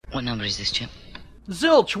What number is this, Chip?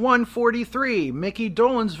 Zilch 143, Mickey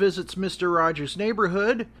Dolenz visits Mr. Rogers'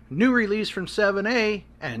 Neighborhood, new release from 7A,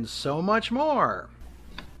 and so much more.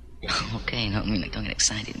 Okay, no, don't get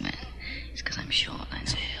excited, man. It's because I'm short, I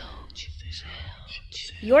know.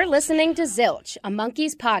 You're listening to Zilch, a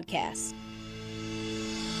Monkees podcast.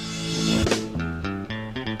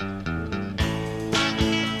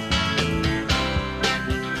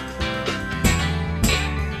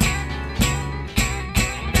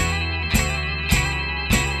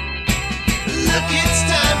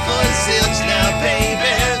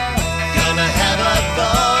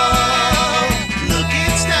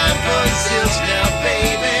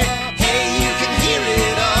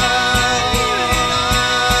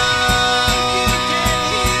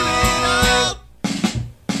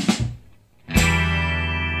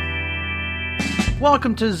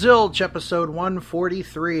 Welcome to Zilch, episode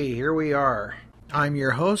 143. Here we are. I'm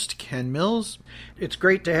your host, Ken Mills. It's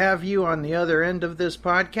great to have you on the other end of this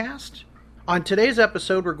podcast. On today's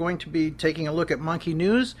episode, we're going to be taking a look at Monkey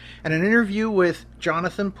News and an interview with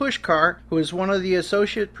Jonathan Pushkar, who is one of the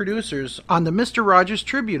associate producers on the Mr. Rogers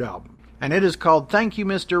tribute album. And it is called Thank You,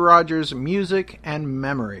 Mr. Rogers, Music and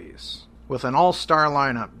Memories, with an all-star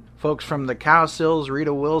lineup. Folks from the Cowsills,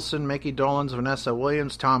 Rita Wilson, Mickey Dolenz, Vanessa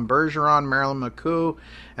Williams, Tom Bergeron, Marilyn McCoo,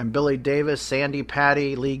 and Billy Davis, Sandy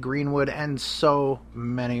Patty, Lee Greenwood, and so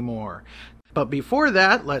many more. But before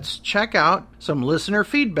that, let's check out some listener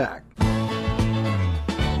feedback.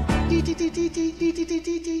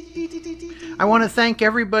 I want to thank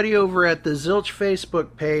everybody over at the Zilch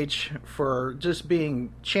Facebook page for just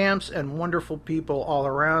being champs and wonderful people all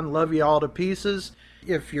around. Love you all to pieces.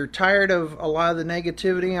 If you're tired of a lot of the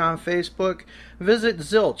negativity on Facebook, visit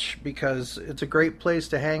Zilch because it's a great place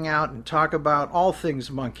to hang out and talk about all things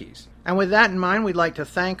Monkees. And with that in mind, we'd like to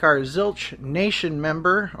thank our Zilch Nation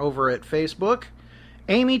member over at Facebook,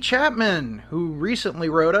 Amy Chapman, who recently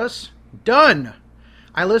wrote us, "Done!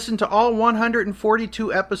 I listened to all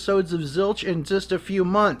 142 episodes of Zilch in just a few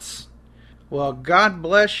months." Well, God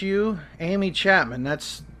bless you, Amy Chapman.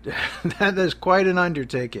 That is quite an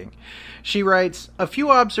undertaking. She writes, "A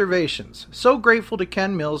few observations. So grateful to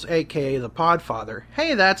Ken Mills, a.k.a. the Podfather.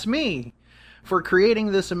 Hey, that's me. For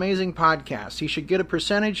creating this amazing podcast. He should get a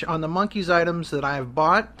percentage on the Monkees items that I have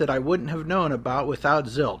bought that I wouldn't have known about without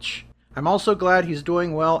Zilch. I'm also glad he's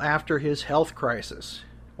doing well after his health crisis."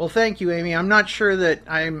 Well, thank you, Amy. I'm not sure that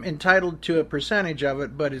I'm entitled to a percentage of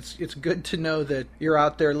it, but it's good to know that you're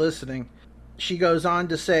out there listening. She goes on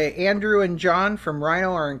to say, "Andrew and John from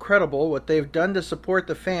Rhino are incredible. What they've done to support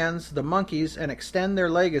the fans, the Monkees, and extend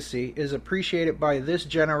their legacy is appreciated by this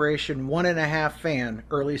generation 1.5 fan,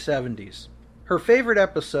 early 70s. Her favorite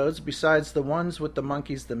episodes, besides the ones with the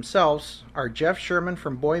Monkees themselves, are Jeff Sherman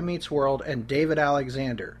from Boy Meets World and David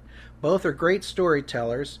Alexander. Both are great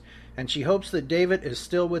storytellers, and she hopes that David is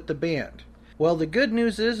still with the band. Well, the good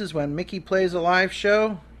news is when Mickey plays a live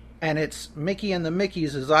show, and it's Mickey and the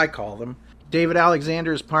Mickeys as I call them, David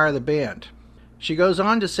Alexander is part of the band." She goes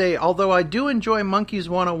on to say, "Although I do enjoy Monkees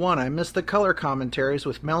 101, I miss the color commentaries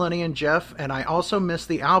with Melanie and Jeff, and I also miss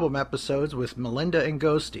the album episodes with Melinda and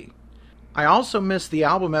Ghosty. I also miss the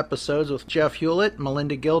album episodes with Jeff Hewlett,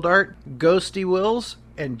 Melinda Gildart, Ghosty Wills,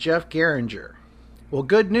 and Jeff Geringer. Well,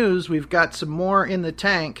 good news, we've got some more in the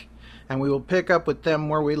tank, and we will pick up with them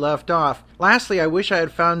where we left off. Lastly, I wish I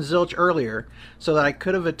had found Zilch earlier so that I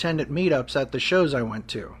could have attended meetups at the shows I went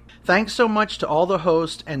to. Thanks so much to all the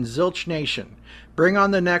hosts and Zilch Nation. Bring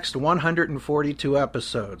on the next 142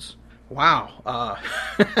 episodes." Wow,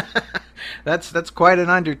 that's quite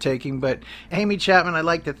an undertaking, but Amy Chapman, I'd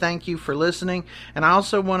like to thank you for listening, and I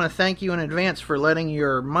also want to thank you in advance for letting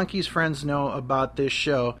your Monkees friends know about this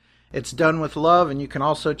show. It's done with love, and you can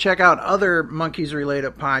also check out other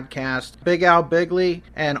Monkees-related podcasts, Big Al Bigley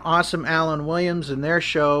and Awesome Alan Williams and their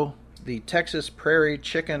show, the Texas Prairie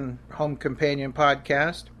Chicken Home Companion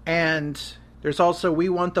podcast. And there's also We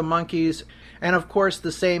Want the Monkees, and of course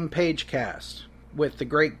the same Pagecast with the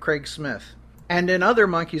great Craig Smith. And in other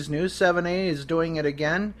Monkees news, 7A is doing it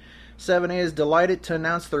again. 7A is delighted to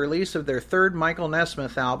announce the release of their third Michael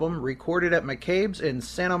Nesmith album, recorded at McCabe's in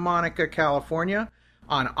Santa Monica, California,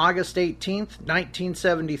 on August 18th,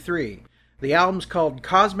 1973. The album's called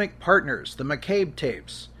Cosmic Partners, the McCabe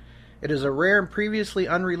Tapes. It is a rare and previously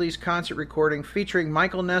unreleased concert recording featuring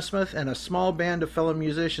Michael Nesmith and a small band of fellow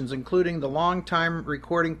musicians, including the longtime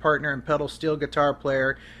recording partner and pedal steel guitar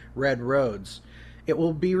player, Red Rhodes. It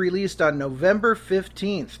will be released on November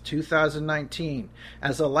 15th, 2019,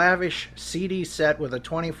 as a lavish CD set with a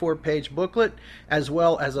 24-page booklet, as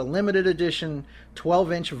well as a limited edition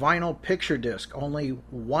 12-inch vinyl picture disc. Only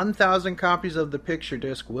 1,000 copies of the picture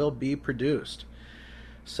disc will be produced.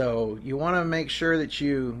 So you want to make sure that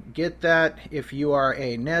you get that if you are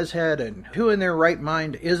a Nez head, and who in their right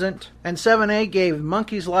mind isn't. And 7A gave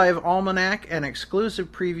Monkeys Live Almanac an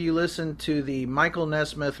exclusive preview listen to the Michael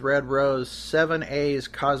Nesmith Red Rose 7A's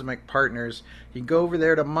Cosmic Partners. You can go over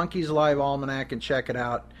there to Monkeys Live Almanac and check it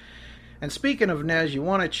out. And speaking of Nez, you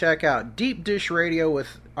want to check out Deep Dish Radio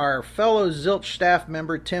with our fellow Zilch staff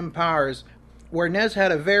member Tim Powers, where Nez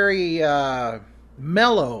had a very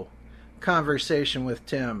mellow conversation with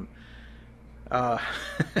Tim.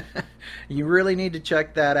 You really need to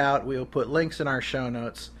check that out. We'll put links in our show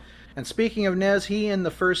notes. And speaking of Nez, he and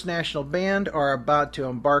the First National Band are about to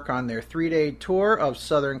embark on their 3-day tour of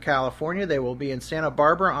Southern California. They will be in Santa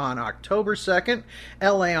Barbara on October 2nd,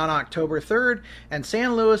 LA on October 3rd, and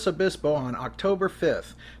San Luis Obispo on October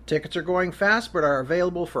 5th. Tickets are going fast, but are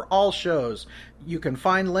available for all shows. You can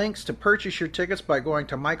find links to purchase your tickets by going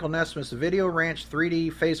to Michael Nesmith's Video Ranch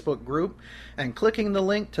 3D Facebook group and clicking the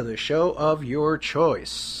link to the show of your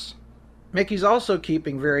choice. Mickey's also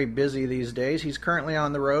keeping very busy these days. He's currently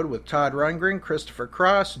on the road with Todd Rundgren, Christopher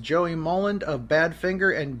Cross, Joey Moland of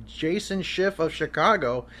Badfinger, and Jason Schiff of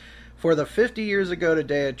Chicago for the 50 Years Ago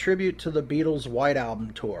Today, a tribute to the Beatles' White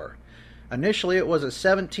Album tour. Initially, it was a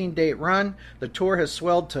 17-date run. The tour has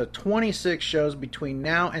swelled to 26 shows between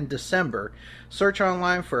now and December. Search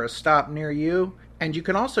online for a stop near you. And you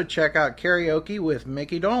can also check out Karaoke with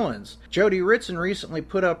Mickey Dolenz. Jody Ritson recently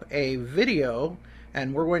put up a video,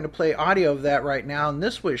 and we're going to play audio of that right now. And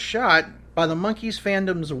this was shot by the Monkees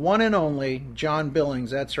fandom's one and only John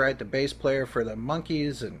Billings. That's right, the bass player for the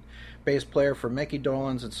Monkees and bass player for Mickey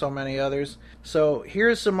Dolenz and so many others. So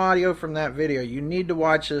here's some audio from that video. You need to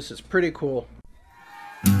watch this. It's pretty cool.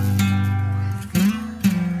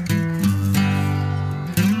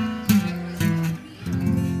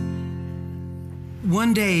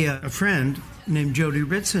 One day, a friend named Jody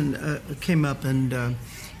Ritson came up and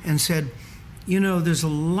said, you know, there's a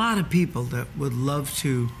lot of people that would love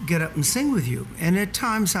to get up and sing with you. And at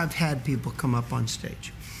times I've had people come up on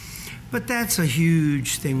stage. But that's a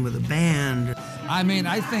huge thing with a band. I mean,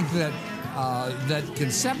 I think that that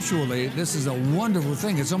conceptually, this is a wonderful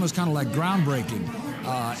thing. It's almost kind of like groundbreaking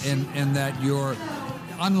in that you're,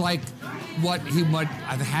 unlike what he might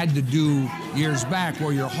have had to do years back,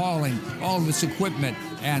 where you're hauling all this equipment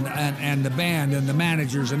and the band and the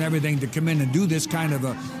managers and everything to come in and do this kind of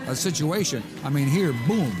a situation. I mean, here,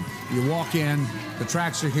 boom, you walk in, the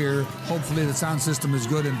tracks are here, hopefully the sound system is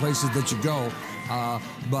good in places that you go.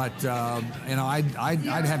 You know,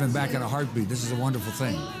 I'd have him back in a heartbeat. This is a wonderful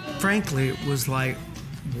thing. Frankly, it was like,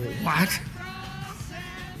 what?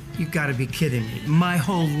 You gotta be kidding me. My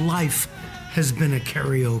whole life has been a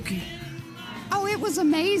karaoke. Oh, it was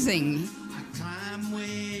amazing. I climb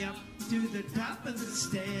way up to the top of the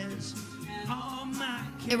stairs.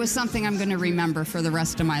 It was something I'm going to remember for the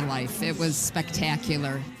rest of my life. It was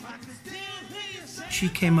spectacular. She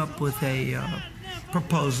came up with a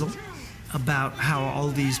proposal about how all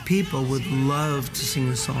these people would love to sing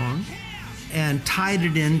a song, and tied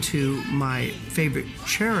it into my favorite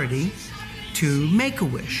charity, to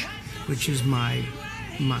Make-A-Wish, which is my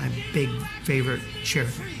big favorite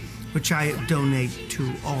charity, which I donate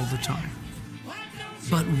to all the time.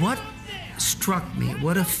 But what struck me,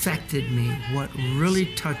 what affected me, what really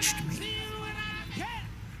touched me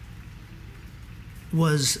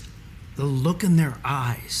was the look in their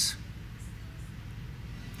eyes.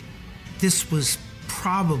 This was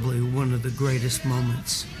probably one of the greatest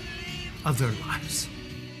moments of their lives.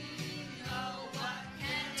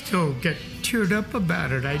 Still get teared up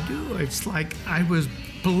about it, I do. It's like I was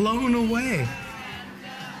blown away.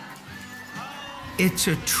 It's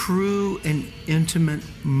a true and intimate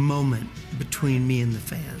moment between me and the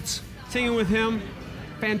fans. Singing with him,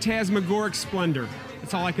 phantasmagoric splendor.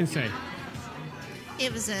 That's all I can say.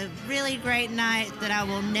 It was a really great night that I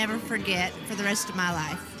will never forget for the rest of my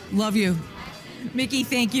life. Love you. Mickey,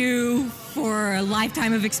 thank you for a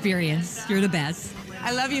lifetime of experience. You're the best.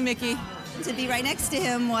 I love you, Mickey. To be right next to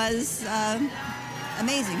him was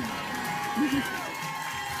amazing.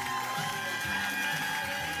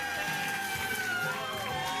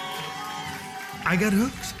 I got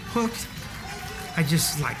hooked. I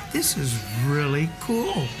just like, this is really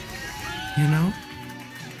cool, you know?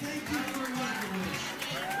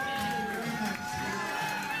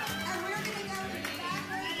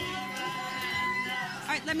 All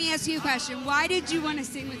right, let me ask you a question. Why did you want to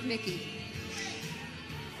sing with Mickey?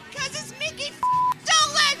 Because it's Mickey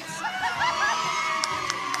Dolenz!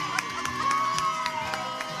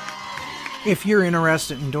 If you're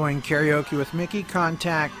interested in doing karaoke with Mickey,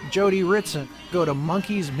 contact Jody Ritson. Go to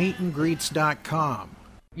monkeysmeetandgreets.com.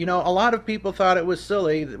 You know, a lot of people thought it was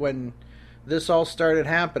silly when this all started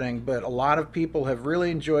happening, but a lot of people have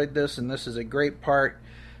really enjoyed this, and this is a great part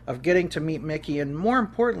of getting to meet Mickey, and more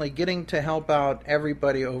importantly, getting to help out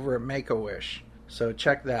everybody over at Make-A-Wish. So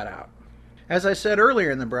check that out. As I said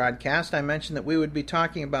earlier in the broadcast, I mentioned that we would be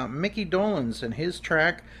talking about Mickey Dolenz and his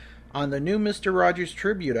track on the new Mr. Rogers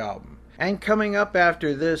tribute album. And coming up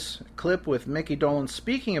after this clip with Mickey Dolenz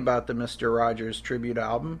speaking about the Mr. Rogers tribute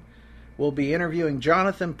album, we'll be interviewing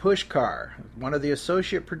Jonathan Pushkar, one of the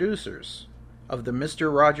associate producers of the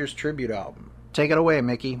Mr. Rogers tribute album. Take it away,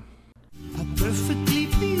 Mickey. A perfectly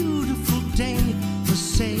beautiful day for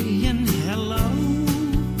saying hello.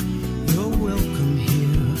 You're welcome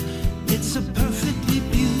here. It's a perfectly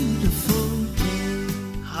beautiful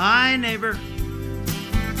day. Hi, neighbor.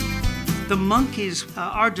 The Monkees,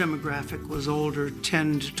 our demographic was older,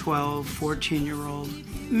 10 to 12, 14-year-old.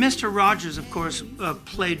 Mr. Rogers, of course,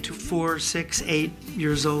 played to 4, 6, 8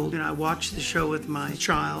 years old. And I watched the show with my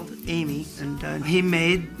child, Amy, and he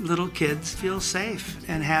made little kids feel safe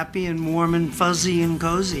and happy and warm and fuzzy and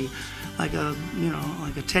cozy, like a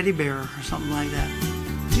teddy bear or something like that.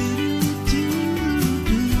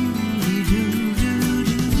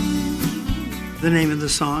 The name of the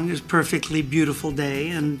song is Perfectly Beautiful Day,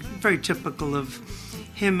 and very typical of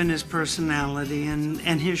him and his personality and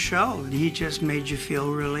his show. He just made you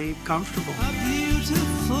feel really comfortable. A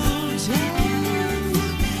beautiful day.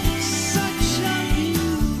 Such a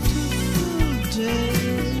beautiful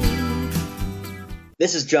day.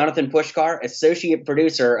 This is Jonathan Pushkar, associate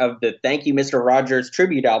producer of the Thank You, Mr. Rogers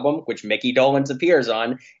tribute album, which Mickey Dolenz appears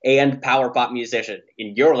on, and power pop musician.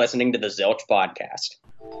 And you're listening to the Zilch Podcast.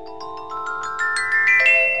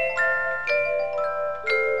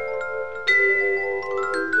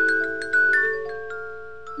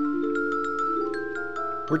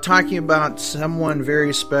 We're talking about someone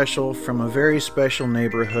very special from a very special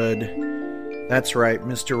neighborhood. That's right,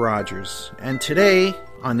 Mr. Rogers. And today,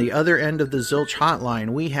 on the other end of the Zilch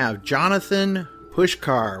hotline, we have Jonathan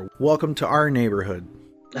Pushkar. Welcome to our neighborhood.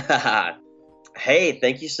 Hey,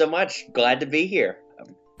 thank you so much. Glad to be here.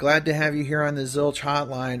 Glad to have you here on the Zilch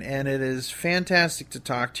hotline, and it is fantastic to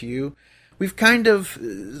talk to you. We've kind of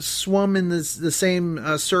swum in the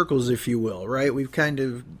same circles, if you will, right? We've kind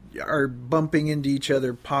of are bumping into each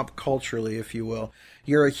other pop culturally, if you will.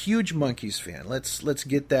 You're a huge Monkees fan. Let's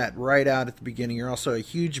get that right out at the beginning. You're also a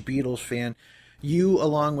huge Beatles fan. You,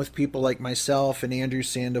 along with people like myself and Andrew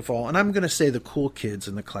Sandoval, and I'm going to say the cool kids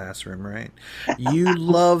in the classroom, right? You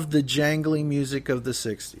love the jangly music of the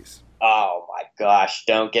 60s. Oh my gosh,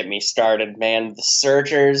 don't get me started, man. The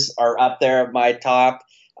Searchers are up there at my top.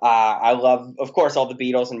 I love, of course, all the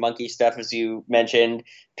Beatles and Monkey stuff, as you mentioned.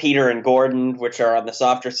 Peter and Gordon, which are on the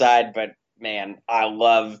softer side. But, man, I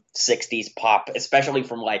love 60s pop, especially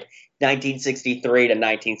from, 1963 to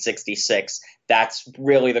 1966. That's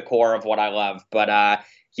really the core of what I love. But, that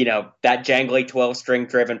jangly 12-string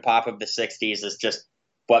driven pop of the 60s is just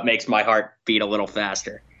what makes my heart beat a little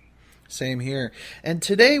faster. Same here. And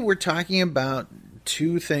today we're talking about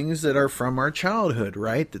two things that are from our childhood,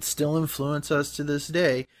 right? That still influence us to this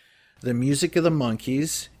day. The music of the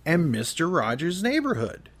Monkees and Mr. Rogers'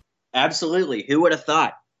 Neighborhood. Absolutely. Who would have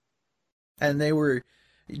thought? And they were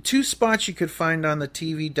two spots you could find on the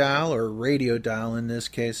TV dial, or radio dial in this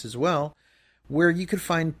case as well, where you could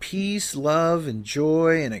find peace, love, and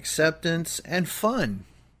joy, and acceptance, and fun.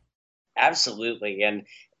 Absolutely. And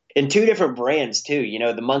in two different brands, too.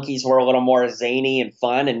 The Monkees were a little more zany and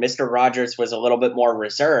fun, and Mr. Rogers was a little bit more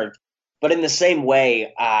reserved. But in the same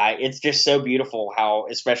way, it's just so beautiful how,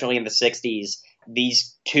 especially in the 60s,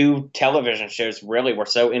 these two television shows really were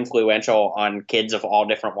so influential on kids of all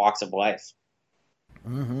different walks of life.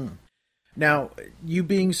 Mm-hmm. Now, you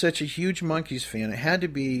being such a huge Monkees fan, it had to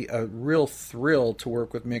be a real thrill to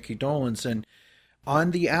work with Mickey Dolenz. And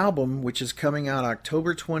on the album, which is coming out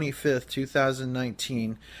October 25th,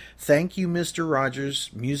 2019, Thank You, Mr.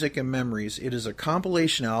 Rogers, Music and Memories. It is a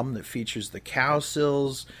compilation album that features the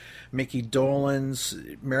Cowsills, Mickey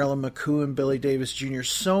Dolenz, Marilyn McCoo, Billy Davis Jr.,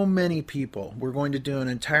 so many people. We're going to do an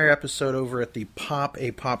entire episode over at the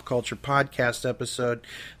A Pop Culture Podcast episode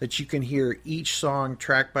that you can hear each song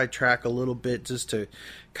track by track a little bit just to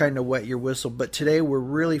kind of wet your whistle. But today we're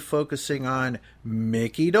really focusing on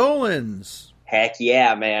Mickey Dolenz. Heck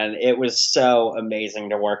yeah, man. It was so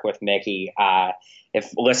amazing to work with Mickey.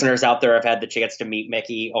 If listeners out there have had the chance to meet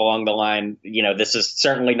Mickey along the line, this is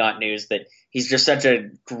certainly not news that he's just such a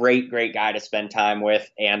great, great guy to spend time with.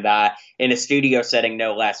 And in a studio setting,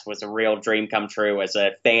 no less, was a real dream come true as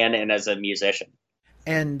a fan and as a musician.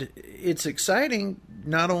 And it's exciting.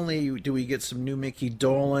 Not only do we get some new Mickey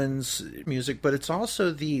Dolenz music, but it's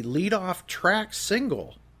also the lead-off track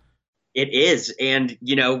single It is. And,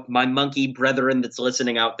 my monkey brethren that's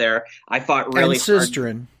listening out there, I fought really hard.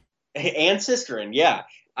 And Sisterin, yeah.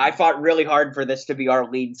 I fought really hard for this to be our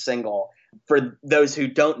lead single. For those who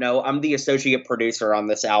don't know, I'm the associate producer on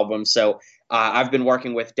this album. So I've been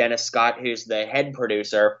working with Dennis Scott, who's the head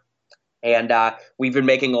producer. And we've been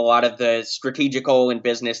making a lot of the strategical and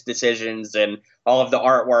business decisions and all of the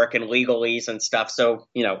artwork and legalese and stuff. So,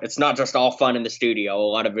 it's not just all fun in the studio. A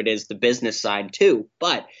lot of it is the business side too.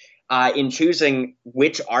 But in choosing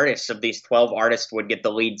which artists of these 12 artists would get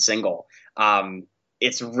the lead single,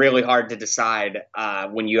 it's really hard to decide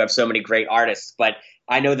when you have so many great artists. But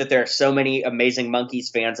I know that there are so many amazing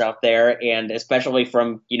Monkees fans out there, and especially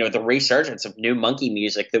from, the resurgence of new Monkee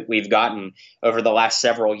music that we've gotten over the last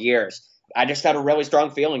several years. I just had a really strong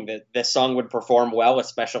feeling that this song would perform well,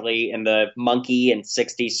 especially in the Monkee and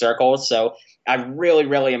 60s circles. So I really,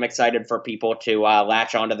 really am excited for people to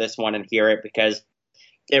latch onto this one and hear it, because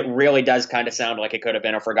it really does kind of sound like it could have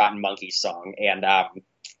been a forgotten Monkees song. And,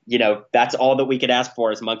 that's all that we could ask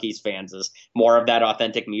for as Monkees fans, is more of that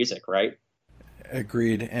authentic music, right?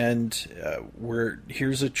 Agreed. And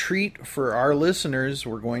here's a treat for our listeners.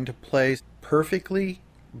 We're going to play Perfectly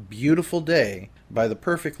Beautiful Day by the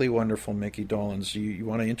perfectly wonderful Mickey Dolenz. You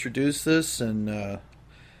want to introduce this? And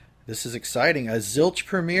this is exciting. A Zilch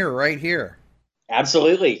premiere right here.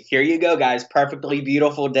 Absolutely. Here you go, guys. Perfectly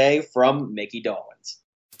Beautiful Day from Mickey Dolenz.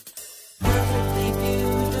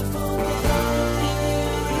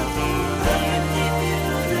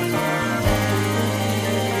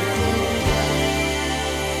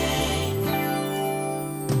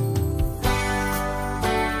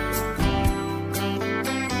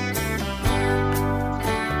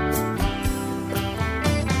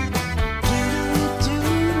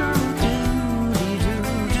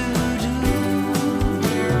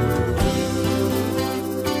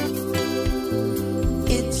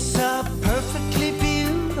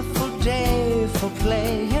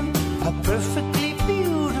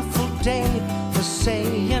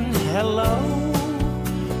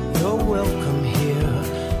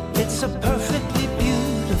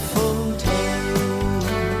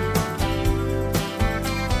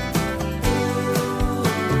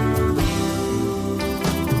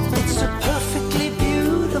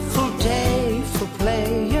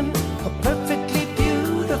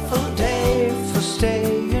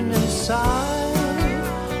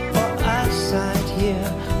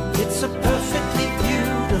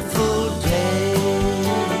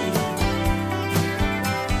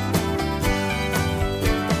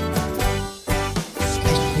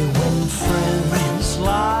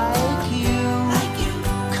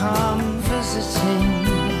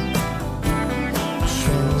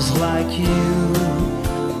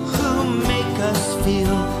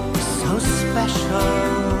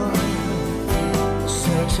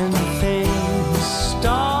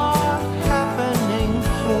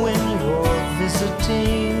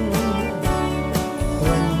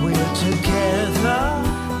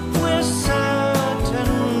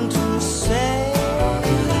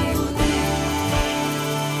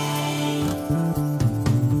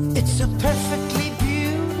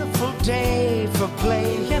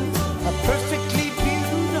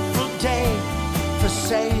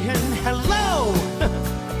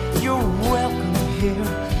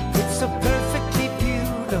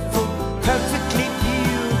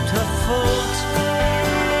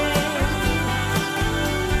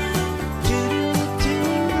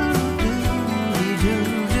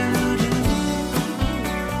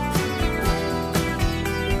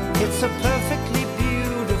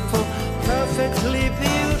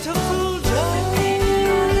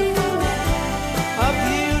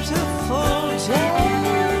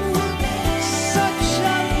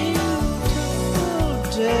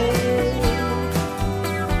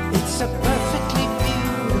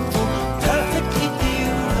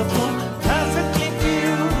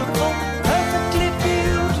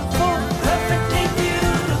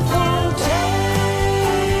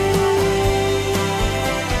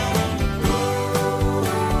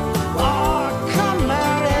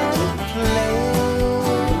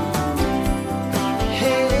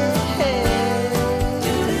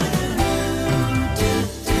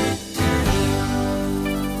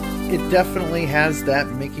 Definitely has that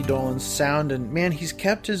Mickey Dolenz sound, and man, he's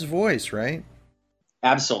kept his voice, right?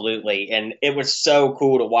 Absolutely. And it was so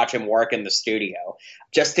cool to watch him work in the studio.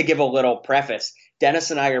 Just to give a little preface,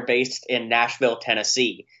 Dennis and I are based in Nashville,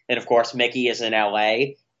 Tennessee. And of course, Mickey is in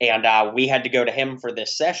LA, and we had to go to him for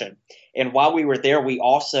this session. And while we were there, we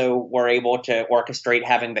also were able to orchestrate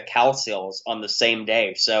having the Cowsills on the same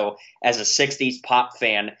day. So as a 60s pop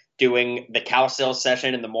fan, doing the Cowsill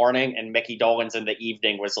session in the morning and Mickey Dolenz in the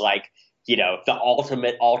evening was like, you know, the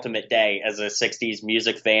ultimate day as a 60s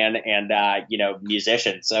music fan and, you know,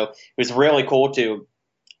 musician. So it was really cool to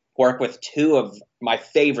work with two of my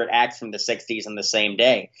favorite acts from the 60s on the same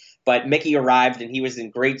day. But Mickey arrived and he was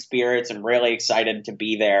in great spirits and really excited to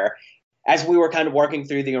be there. As we were kind of working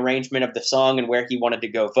through the arrangement of the song and where he wanted to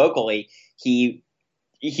go vocally, he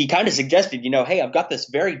kind of suggested, you know, hey, I've got this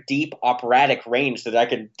very deep operatic range that I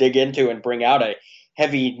could dig into and bring out a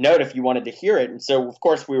heavy note if you wanted to hear it. And so, of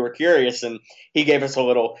course, we were curious, and he gave us a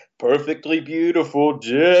little perfectly beautiful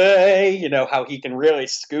day, you know, how he can really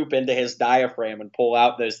scoop into his diaphragm and pull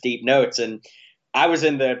out those deep notes. And I was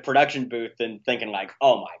in the production booth and thinking like,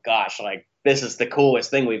 oh my gosh, like this is the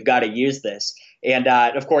coolest thing. We've got to use this. And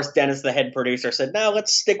of course, Dennis, the head producer, said, no,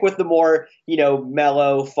 let's stick with the more, you know,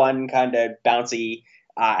 mellow, fun, kind of bouncy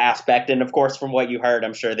aspect. And of course, from what you heard,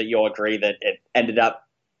 I'm sure that you'll agree that it ended up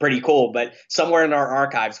pretty cool. But somewhere in our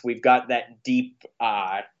archives, we've got that deep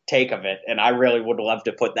take of it. And I really would love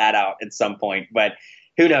to put that out at some point. But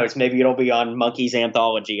who knows? Maybe it'll be on Monkees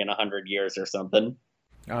Anthology in 100 years or something.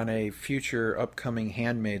 On a future upcoming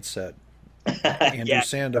Handmade set. Andrew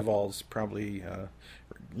Sandoval's probably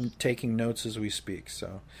taking notes as we speak.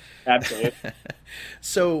 So absolutely.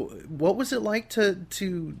 So what was it like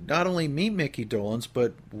to not only meet Mickey Dolenz,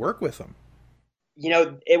 but work with him? You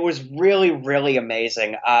know, it was really, really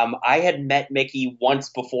amazing. I had met Mickey once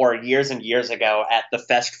before, years and years ago, at the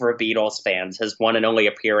Fest for Beatles Fans, his one and only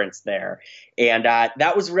appearance there. And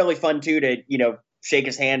that was really fun, too, to, you know, shake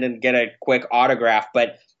his hand and get a quick autograph.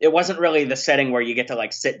 But it wasn't really the setting where you get to,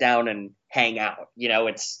 like, sit down and hang out. You know,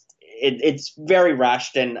 it's very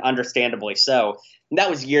rushed, and understandably so. And that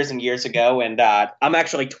was years and years ago. And I'm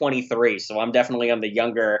actually 23, so I'm definitely on the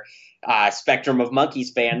younger spectrum of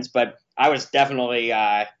Monkees fans. But I was definitely,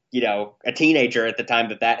 you know, a teenager at the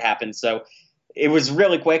time that happened. So it was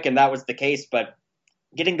really quick, and that was the case. But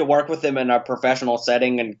getting to work with him in a professional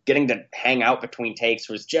setting and getting to hang out between takes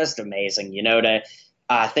was just amazing, you know, to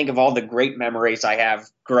think of all the great memories I have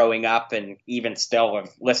growing up and even still of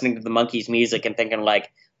listening to the Monkees music and thinking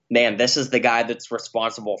like, man, this is the guy that's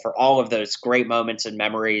responsible for all of those great moments and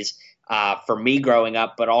memories for me growing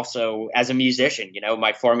up, but also as a musician. You know,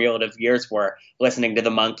 my formative years were listening to the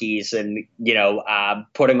Monkees and, you know,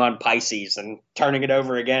 putting on Pisces and turning it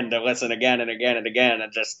over again to listen again and again and again.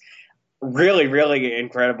 And just really, really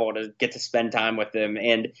incredible to get to spend time with them.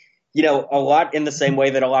 And, you know, a lot in the same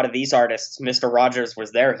way that a lot of these artists, Mr. Rogers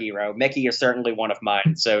was their hero. Mickey is certainly one of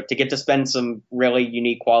mine. So to get to spend some really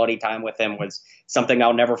unique quality time with him was something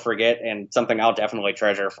I'll never forget and something I'll definitely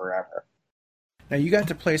treasure forever. Now, you got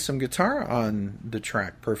to play some guitar on the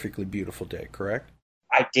track Perfectly Beautiful Day, correct?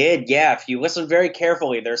 I did, yeah. If you listen very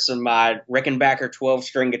carefully, there's some Rickenbacker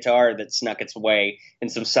 12-string guitar that snuck its way in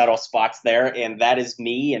some subtle spots there, and that is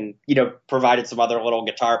me, and, you know, provided some other little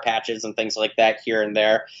guitar patches and things like that here and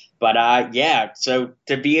there. But, yeah, so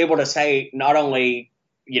to be able to say not only,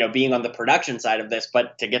 you know, being on the production side of this,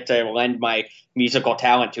 but to get to lend my musical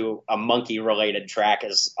talent to a Monkee-related track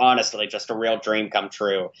is honestly just a real dream come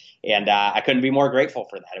true, and I couldn't be more grateful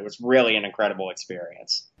for that. It was really an incredible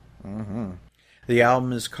experience. Mm-hmm. The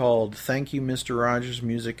album is called Thank You, Mr. Rogers,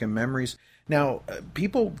 Music and Memories. Now,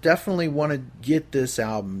 people definitely want to get this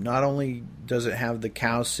album. Not only does it have the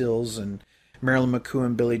Cowsills and Marilyn McCoo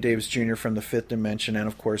and Billy Davis Jr. from the Fifth Dimension, and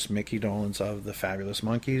of course Mickey Dolenz of the Fabulous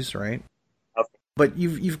Monkees, right? Okay. But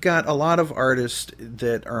you've got a lot of artists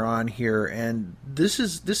that are on here, and this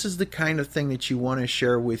is the kind of thing that you want to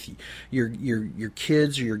share with your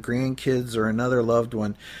kids or your grandkids or another loved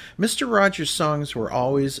one. Mr. Rogers' songs were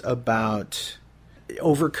always about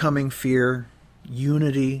overcoming fear,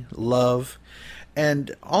 unity, love,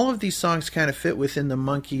 and all of these songs kind of fit within the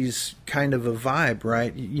Monkees kind of a vibe,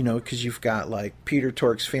 right? You know, because you've got like Peter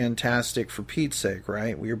Tork's Fantastic for Pete's Sake,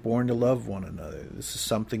 right? We are born to love one another. This is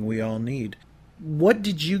something we all need. What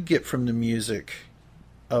did you get from the music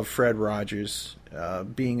of Fred Rogers,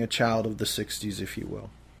 being a child of the 60s, if you will?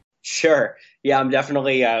 Sure. Yeah, I'm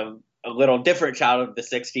definitely a little different child of the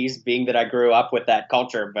 60s, being that I grew up with that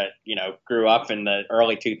culture, but, you know, grew up in the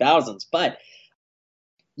early 2000s. But,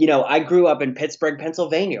 you know, I grew up in Pittsburgh,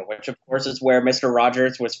 Pennsylvania, which, of course, is where Mr.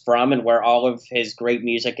 Rogers was from and where all of his great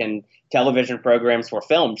music and television programs were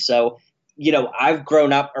filmed. So, you know, I've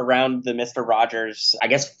grown up around the Mr. Rogers, I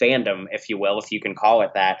guess, fandom, if you will, if you can call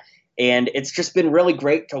it that. And it's just been really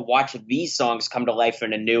great to watch these songs come to life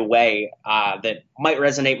in a new way that might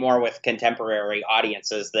resonate more with contemporary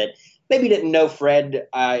audiences that maybe didn't know Fred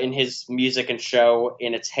in his music and show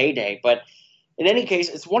in its heyday. But in any case,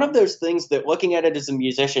 it's one of those things that, looking at it as a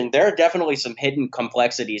musician, there are definitely some hidden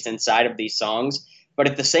complexities inside of these songs. But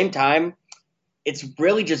at the same time, it's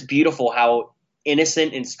really just beautiful how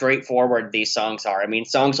innocent and straightforward these songs are. I mean,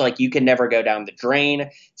 songs like You Can Never Go Down the Drain,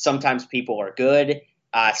 Sometimes People Are Good,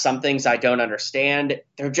 Some Things I Don't Understand.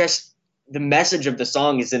 They're just, the message of the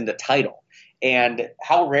song is in the title. And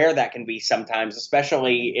how rare that can be sometimes,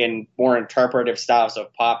 especially in more interpretive styles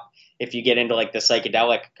of pop, if you get into like the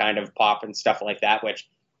psychedelic kind of pop and stuff like that, which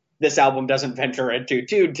this album doesn't venture into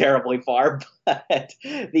too terribly far. But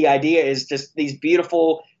the idea is just these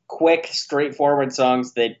beautiful, quick, straightforward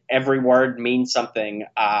songs that every word means something,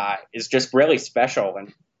 is just really special.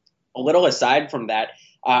 And a little aside from that,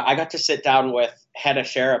 I got to sit down with Hedda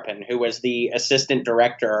Sharapan, who was the assistant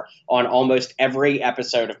director on almost every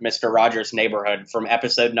episode of Mr. Rogers' Neighborhood from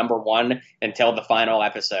episode number 1 until the final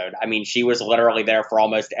episode. I mean, she was literally there for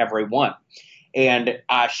almost every one. And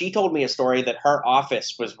she told me a story that her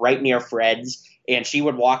office was right near Fred's, and she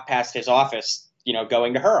would walk past his office, you know,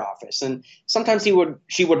 going to her office. And sometimes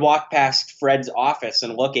she would walk past Fred's office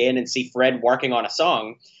and look in and see Fred working on a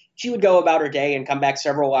song. She would go about her day and come back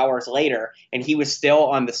several hours later, and he was still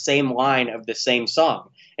on the same line of the same song.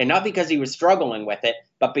 And not because he was struggling with it,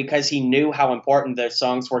 but because he knew how important those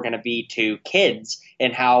songs were going to be to kids,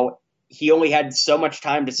 and how he only had so much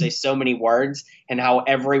time to say so many words, and how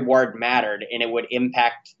every word mattered, and it would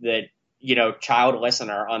impact the, you know, child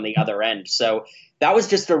listener on the other end. So that was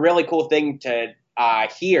just a really cool thing to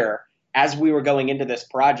hear as we were going into this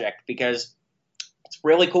project, because it's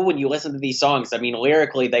really cool when you listen to these songs. I mean,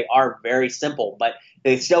 lyrically, they are very simple, but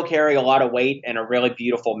they still carry a lot of weight and a really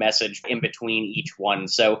beautiful message in between each one.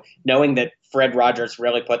 So knowing that Fred Rogers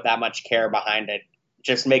really put that much care behind it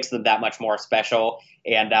just makes them that much more special.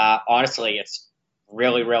 And honestly, it's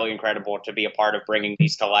really, really incredible to be a part of bringing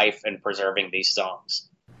these to life and preserving these songs.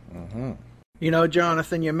 Mm-hmm. You know,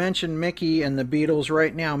 Jonathan, you mentioned Mickey and the Beatles.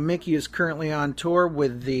 Right now, Mickey is currently on tour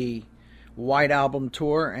with the White Album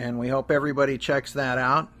Tour, and we hope everybody checks that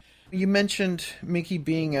out. You mentioned Mickey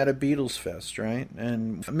being at a Beatles Fest, right?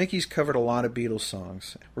 And Mickey's covered a lot of Beatles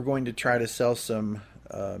songs. We're going to try to sell some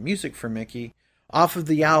music for Mickey off of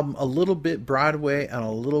the album A Little Bit Broadway and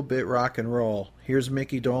A Little Bit Rock and Roll. Here's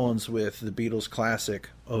Mickey Dolenz with the Beatles classic,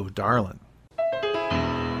 Oh Darlin'.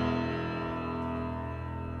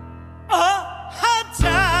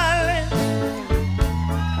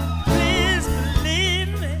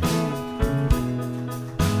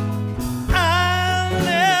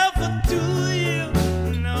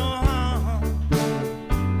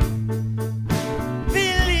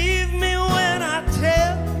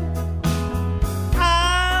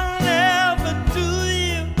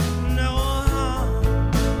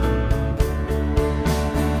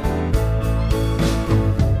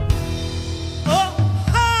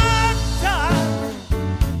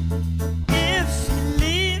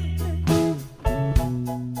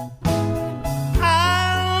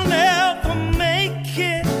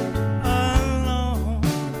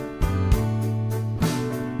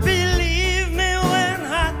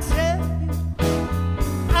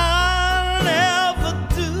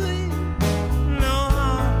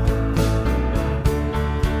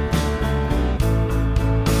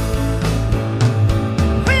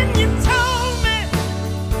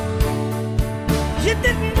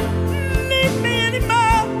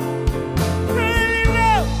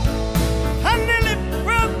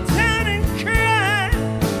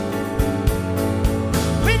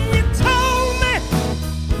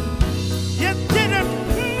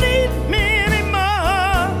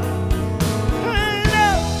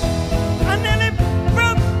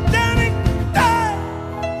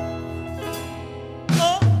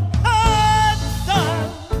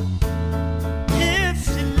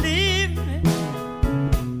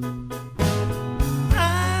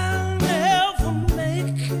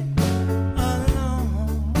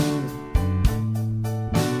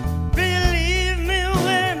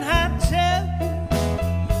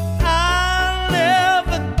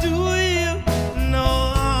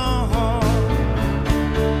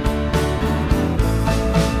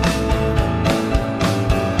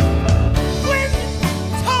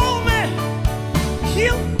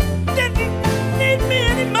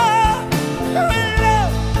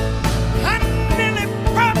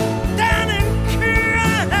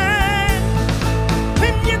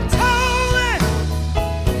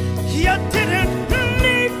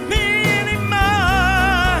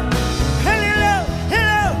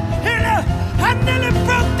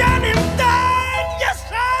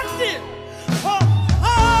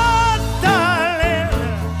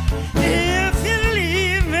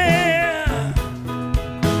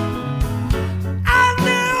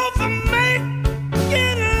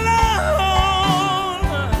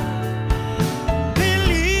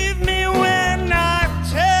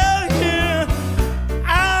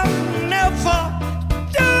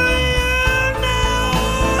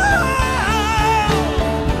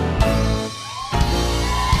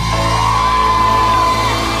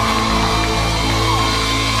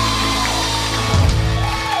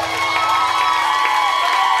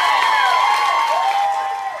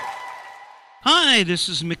 Hi, this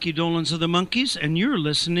is Mickey Dolenz of the Monkees, and you're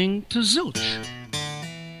listening to Zilch.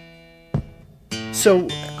 So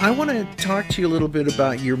I want to talk to you a little bit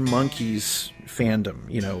about your Monkees fandom.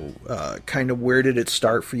 You know, kind of where did it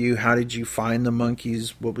start for you? How did you find the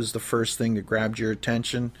Monkees? What was the first thing that grabbed your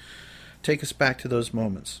attention? Take us back to those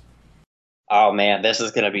moments. Oh man, this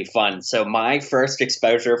is going to be fun. So my first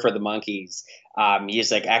exposure for the Monkees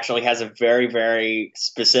music actually has a very, very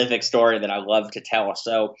specific story that I love to tell.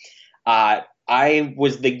 So I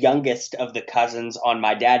was the youngest of the cousins on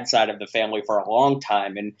my dad's side of the family for a long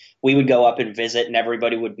time, and we would go up and visit, and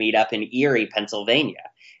everybody would meet up in Erie, Pennsylvania.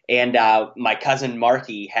 And my cousin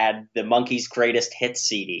Marky had the Monkees' Greatest Hits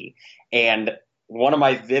CD, and one of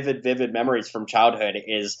my vivid memories from childhood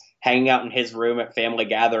is hanging out in his room at family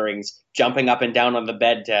gatherings, jumping up and down on the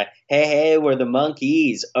bed to, hey, we're the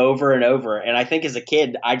Monkees, over and over. And I think as a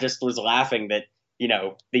kid, I just was laughing that, you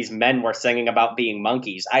know, these men were singing about being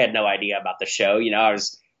monkeys. I had no idea about the show. You know, I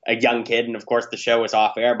was a young kid, and of course the show was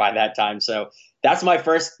off air by that time. So that's my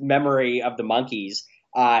first memory of the Monkees.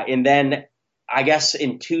 And then I guess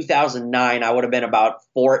in 2009, I would have been about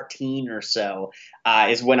 14 or so,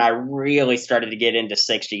 is when I really started to get into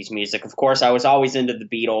 60s music. Of course, I was always into the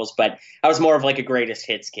Beatles, but I was more of like a greatest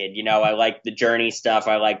hits kid. You know, I liked the Journey stuff.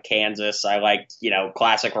 I liked Kansas. I liked, you know,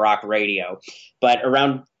 classic rock radio. But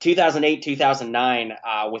around 2008, 2009,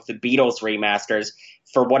 with the Beatles remasters,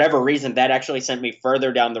 for whatever reason, that actually sent me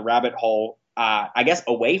further down the rabbit hole, I guess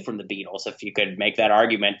away from the Beatles, if you could make that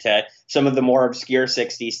argument, to some of the more obscure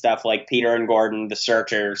 60s stuff like Peter and Gordon, The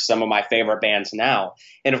Searchers, some of my favorite bands now.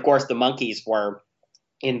 And of course, the Monkees were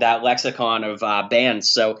in that lexicon of bands.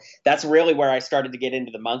 So that's really where I started to get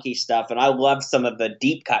into the Monkee stuff. And I loved some of the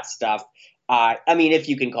deep cut stuff. I mean, if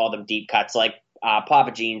you can call them deep cuts, like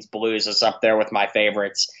Papa Jean's Blues is up there with my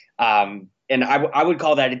favorites. And I would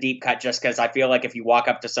call that a deep cut just because I feel like if you walk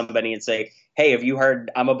up to somebody and say, hey, have you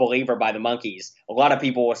heard I'm a Believer by the Monkees? A lot of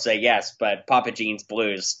people will say yes, but Papa Jean's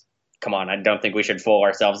Blues, come on, I don't think we should fool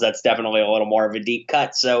ourselves. That's definitely a little more of a deep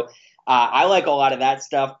cut. So I like a lot of that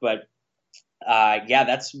stuff, but yeah,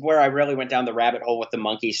 that's where I really went down the rabbit hole with the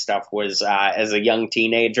Monkee stuff was as a young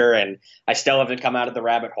teenager, and I still haven't come out of the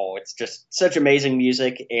rabbit hole. It's just such amazing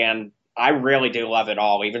music, and I really do love it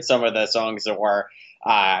all. Even some of the songs that were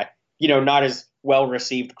you know, not as well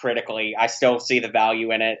received critically, I still see the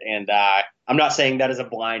value in it. And I'm not saying that as a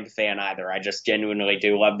blind fan either. I just genuinely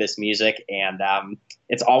do love this music, and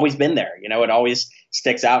it's always been there. You know, it always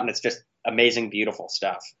sticks out, and it's just amazing, beautiful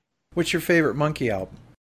stuff. What's your favorite Monkee album?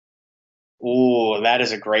 Ooh, that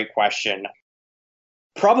is a great question.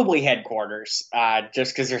 Probably Headquarters,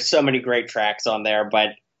 just because there's so many great tracks on there.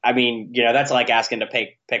 But I mean, you know, that's like asking to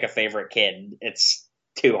pick a favorite kid. It's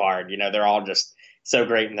too hard. You know, they're all just so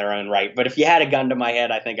great in their own right. But if you had a gun to my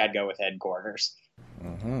head, I think I'd go with Headquarters.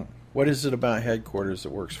 Mm-hmm. What is it about Headquarters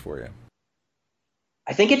that works for you?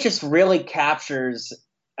 I think it just really captures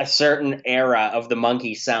a certain era of the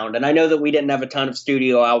Monkee sound. And I know that we didn't have a ton of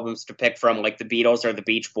studio albums to pick from, like the Beatles or the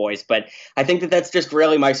Beach Boys, but I think that that's just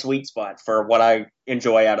really my sweet spot for what I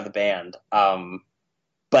enjoy out of the band.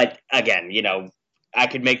 But again, you know, I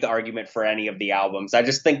could make the argument for any of the albums. I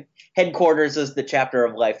just think Headquarters is the chapter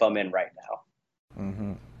of life I'm in right now.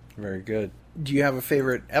 Mm-hmm. Very good. Do you have a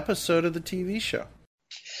favorite episode of the TV show?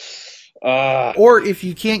 Or if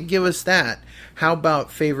you can't give us that, how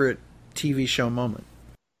about favorite TV show moment?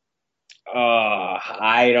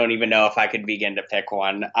 I don't even know if I could begin to pick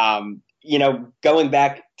one. You know, going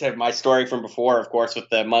back to my story from before, of course, with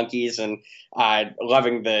the Monkees and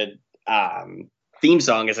loving the theme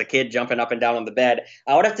song as a kid, jumping up and down on the bed,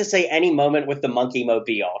 I would have to say any moment with the Monkee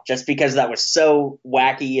Mobile, just because that was so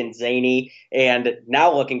wacky and zany. And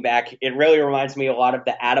now looking back, it really reminds me a lot of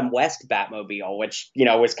the Adam West Batmobile, which, you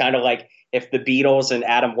know, was kind of like if the Beatles and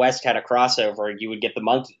Adam West had a crossover, you would get the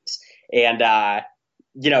Monkees. And,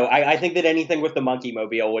 you know, I think that anything with the Monkee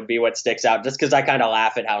Mobile would be what sticks out, just because I kind of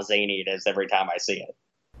laugh at how zany it is every time I see it.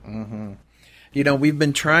 Mm-hmm. You know, we've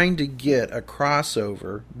been trying to get a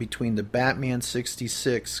crossover between the Batman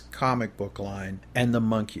 66 comic book line and the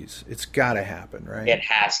Monkees. It's got to happen, right? It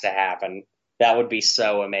has to happen. That would be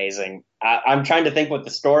so amazing. I'm trying to think what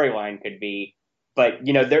the storyline could be. But,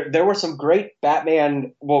 you know, there were some great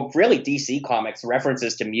Batman, well, really DC comics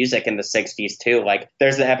references to music in the 60s, too. Like,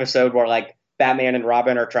 there's the episode where, like, Batman and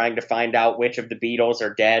Robin are trying to find out which of the Beatles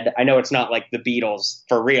are dead. I know it's not like the Beatles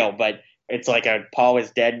for real, but it's like a Paul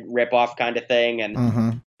is Dead ripoff kind of thing.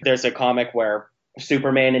 And there's a comic where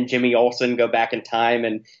Superman and Jimmy Olsen go back in time,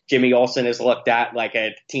 and Jimmy Olsen is looked at like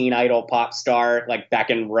a teen idol pop star, like back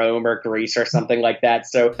in Rome or Greece or something like that.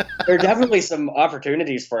 So there are definitely some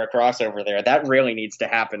opportunities for a crossover there. That really needs to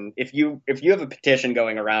happen. If you have a petition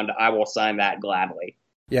going around, I will sign that gladly.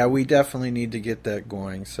 Yeah, we definitely need to get that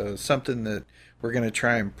going. So something that we're going to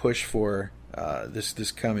try and push for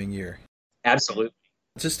this coming year. Absolutely.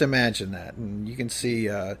 Just imagine that, and you can see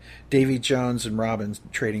Davy Jones and Robin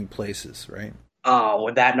trading places, right? Oh,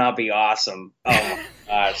 would that not be awesome? Oh my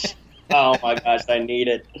gosh. Oh my gosh, I need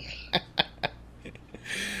it.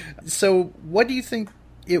 So what do you think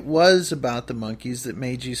it was about the Monkees that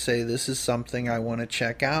made you say this is something I want to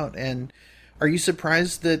check out? And are you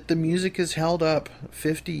surprised that the music has held up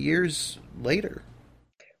 50 years later?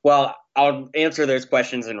 Well, I'll answer those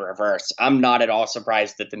questions in reverse. I'm not at all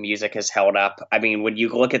surprised that the music has held up. I mean, when you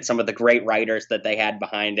look at some of the great writers that they had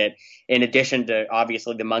behind it, in addition to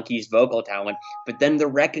obviously the Monkees' vocal talent, but then the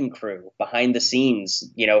Wrecking Crew behind the scenes,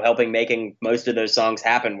 helping making most of those songs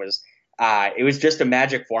happen it was just a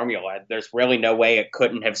magic formula. There's really no way it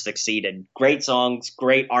couldn't have succeeded. Great songs,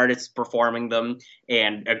 great artists performing them,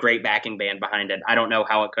 and a great backing band behind it. I don't know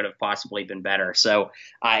how it could have possibly been better. So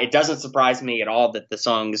it doesn't surprise me at all that the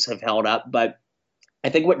songs have held up. But I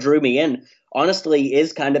think what drew me in, honestly,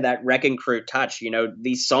 is kind of that Wrecking Crew touch.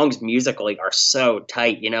 These songs musically are so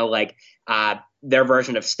tight, like their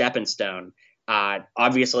version of Steppin' Stone.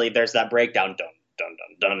 Obviously, there's that breakdown, dun, dun,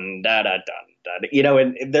 dun, dun, da, da, dun.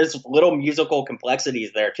 And there's little musical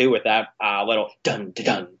complexities there too with that little dun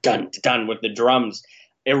dun dun dun with the drums.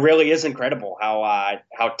 It really is incredible how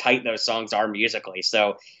tight those songs are musically.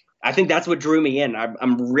 So I think that's what drew me in.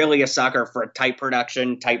 I'm really a sucker for tight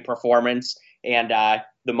production, tight performance, and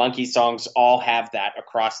the Monkees songs all have that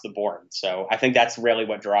across the board. So I think that's really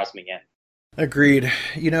what draws me in. Agreed.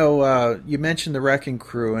 You mentioned the Wrecking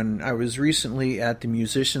Crew, and I was recently at the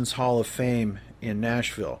Musicians Hall of Fame in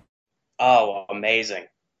Nashville. Oh, amazing.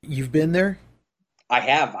 You've been there? I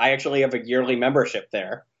have. I actually have a yearly membership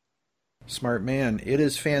there. Smart man. It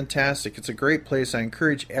is fantastic. It's a great place. I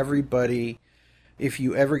encourage everybody, if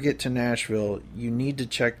you ever get to Nashville, you need to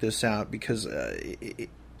check this out because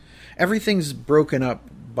everything's broken up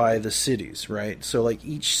by the cities, right? So like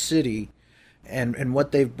each city and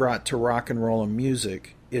what they've brought to rock and roll and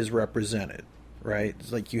music is represented, right?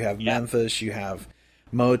 It's like you have Memphis, you have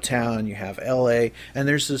Motown, you have LA, and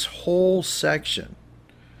there's this whole section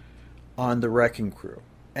on the Wrecking Crew.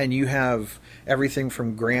 And you have everything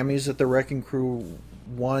from Grammys that the Wrecking Crew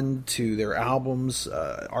won to their albums,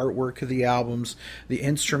 artwork of the albums, the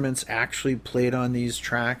instruments actually played on these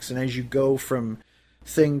tracks. And as you go from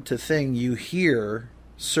thing to thing, you hear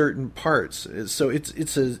certain parts. So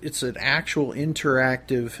it's an actual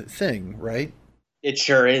interactive thing, right? It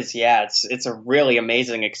sure is, yeah. It's a really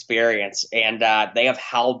amazing experience, and they have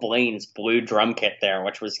Hal Blaine's blue drum kit there,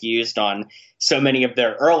 which was used on so many of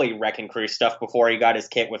their early Wrecking Crew stuff before he got his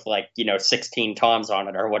kit with 16 toms on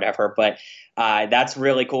it or whatever. But that's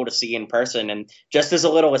really cool to see in person. And just as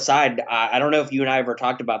a little aside, I don't know if you and I ever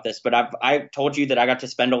talked about this, but I told you that I got to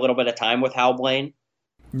spend a little bit of time with Hal Blaine.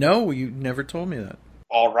 No, you never told me that.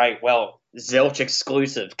 All right, well, Zilch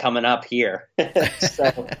exclusive coming up here.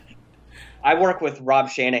 So. I work with Rob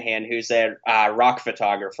Shanahan, who's a rock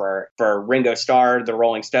photographer for Ringo Starr, the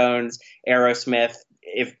Rolling Stones, Aerosmith.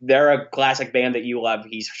 If they're a classic band that you love,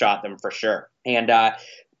 he's shot them for sure. And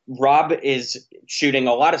Rob is shooting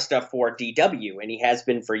a lot of stuff for DW, and he has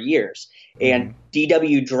been for years. And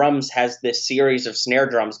DW Drums has this series of snare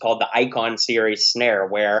drums called the Icon Series Snare,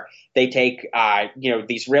 where they take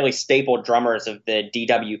these really staple drummers of the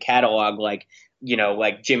DW catalog, like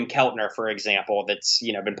Jim Keltner, for example, that's,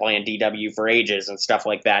 been playing DW for ages and stuff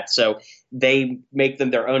like that. So they make them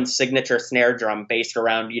their own signature snare drum based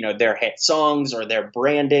around, their hit songs or their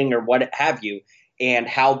branding or what have you. And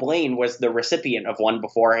Hal Blaine was the recipient of one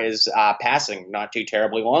before his passing not too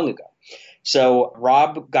terribly long ago. So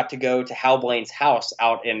Rob got to go to Hal Blaine's house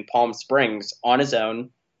out in Palm Springs on his own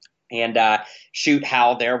and shoot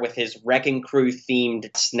Hal there with his Wrecking Crew themed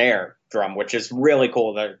snare drum, which is really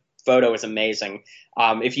cool. The photo is amazing.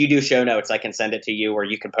 If you do show notes, I can send it to you, or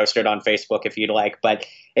you can post it on Facebook if you'd like. But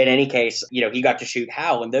in any case, he got to shoot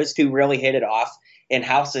Hal, and those two really hit it off. And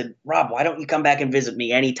Hal said, "Rob, why don't you come back and visit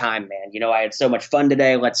me anytime, man? I had so much fun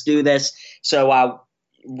today. Let's do this." So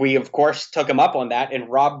we, of course, took him up on that. And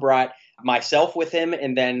Rob brought myself with him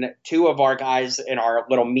and then two of our guys in our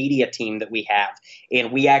little media team that we have.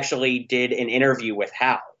 And we actually did an interview with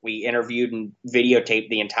Hal. We interviewed and videotaped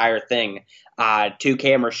the entire thing,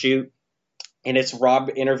 2-camera shoot. And it's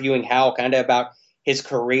Rob interviewing Hal kind of about his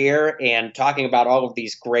career and talking about all of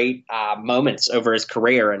these great moments over his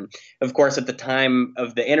career. And of course, at the time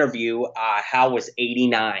of the interview, Hal was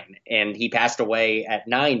 89 and he passed away at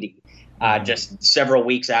 90, just several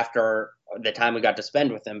weeks after the time we got to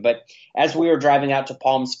spend with him. But as we were driving out to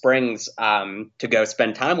Palm Springs to go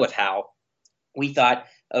spend time with Hal, we thought,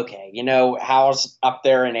 okay, Hal's up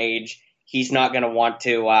there in age. He's not going to want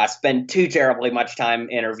to spend too terribly much time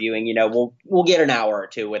interviewing. We'll get an hour or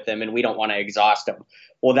two with him, and we don't want to exhaust him.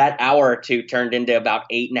 Well, that hour or two turned into about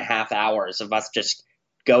 8.5 hours of us just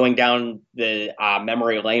going down the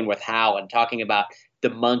memory lane with Hal and talking about the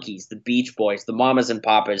Monkees, the Beach Boys, the Mamas and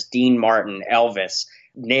Papas, Dean Martin, Elvis,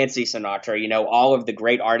 Nancy Sinatra, all of the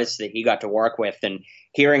great artists that he got to work with, and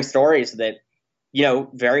hearing stories that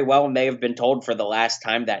very well may have been told for the last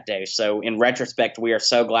time that day. So in retrospect, we are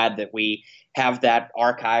so glad that we have that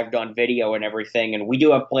archived on video and everything. And we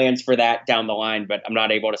do have plans for that down the line, but I'm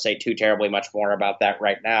not able to say too terribly much more about that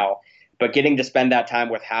right now. But getting to spend that time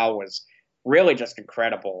with Hal was really just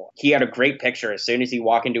incredible. He had a great picture as soon as he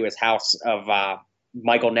walked into his house of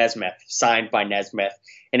Michael Nesmith, signed by Nesmith.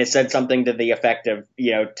 And it said something to the effect of,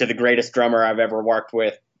 to the greatest drummer I've ever worked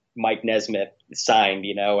with, Mike Nesmith, signed,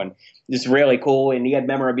 and it's really cool. And he had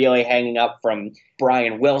memorabilia hanging up from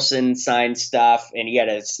Brian Wilson, signed stuff, and he had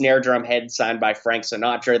a snare drum head signed by Frank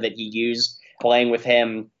Sinatra that he used playing with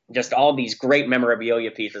him. Just all these great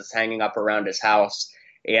memorabilia pieces hanging up around his house,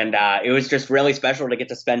 and it was just really special to get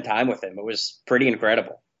to spend time with him. It was pretty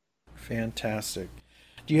incredible. Fantastic.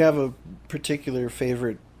 Do you have a particular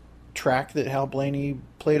favorite track that Hal Blaine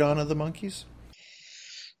played on of the Monkees?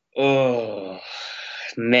 Oh,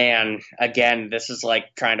 man, again, this is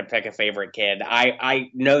like trying to pick a favorite kid. I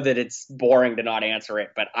know that it's boring to not answer it,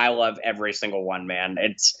 but I love every single one, man.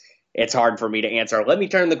 It's hard for me to answer. Let me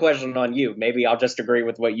turn the question on you. Maybe I'll just agree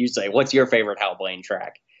with what you say. What's your favorite Hal Blaine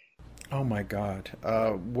track? Oh my God.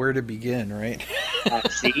 Where to begin, right?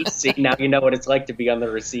 See, now you know what it's like to be on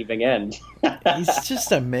the receiving end. He's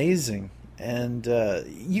just amazing. And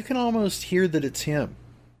you can almost hear that it's him.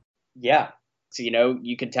 Yeah. So,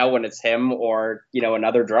 you can tell when it's him or,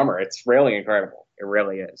 another drummer. It's really incredible. It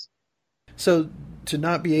really is. So to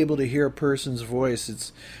not be able to hear a person's voice,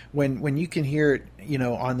 it's when you can hear it,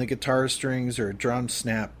 on the guitar strings or a drum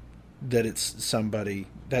snap, that it's somebody,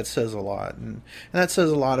 that says a lot. And that says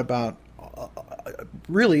a lot about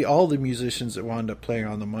really all the musicians that wound up playing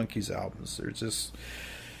on the Monkees albums. There's just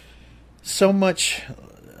so much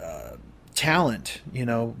talent,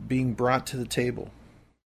 being brought to the table.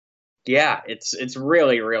 Yeah, it's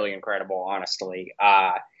really, really incredible, honestly.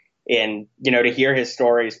 And, to hear his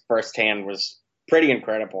stories firsthand was pretty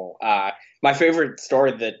incredible. My favorite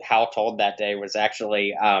story that Hal told that day was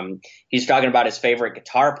actually, he's talking about his favorite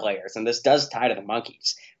guitar players, and this does tie to the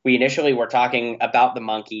Monkees. We initially were talking about the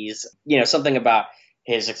Monkees, something about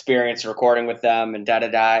his experience recording with them and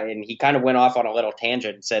da-da-da, and he kind of went off on a little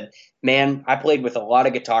tangent and said, man, I played with a lot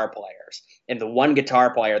of guitar players, and the one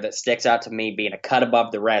guitar player that sticks out to me being a cut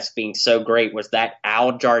above the rest, being so great, was that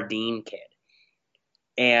Al Jardine kid.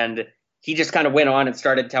 And he just kind of went on and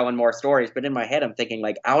started telling more stories. But in my head, I'm thinking,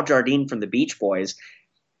 like, Al Jardine from the Beach Boys,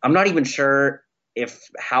 I'm not even sure if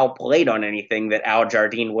Hal played on anything that Al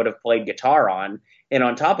Jardine would have played guitar on. And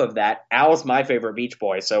on top of that, Al's my favorite Beach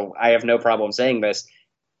Boy, so I have no problem saying this.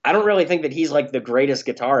 I don't really think that he's like the greatest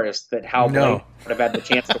guitarist that Hal Blaine would have had the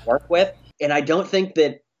chance to work with. And I don't think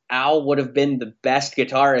that Al would have been the best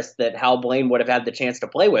guitarist that Hal Blaine would have had the chance to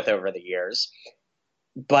play with over the years.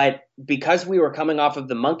 But because we were coming off of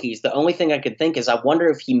the Monkees, the only thing I could think is I wonder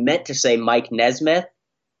if he meant to say Mike Nesmith,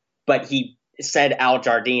 but he said Al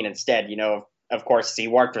Jardine instead. Of course, he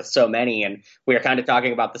worked with so many, and we are kind of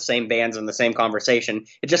talking about the same bands in the same conversation.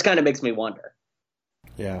 It just kind of makes me wonder.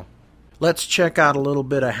 Yeah. Let's check out a little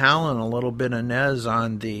bit of Hal and a little bit of Nez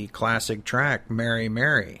on the classic track, Mary,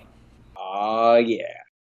 Mary. Oh, yeah.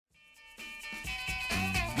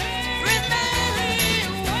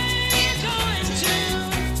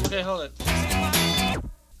 Okay, hold it.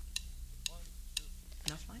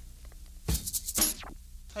 Enough light?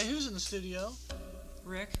 Hey, who's in the studio?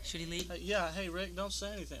 Rick, should he leave? Yeah, hey, Rick, don't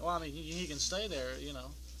say anything. Well, I mean, he can stay there,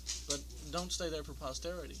 but don't stay there for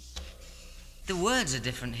posterity. The words are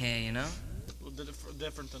different here, Well,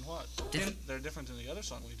 different than what? They're different than the other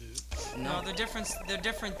song we do. No, they're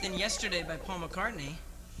different than Yesterday by Paul McCartney.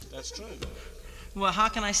 That's true. Well, how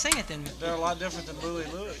can I sing it then? They're a lot different than Louie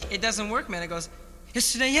Louie. It doesn't work, man. It goes,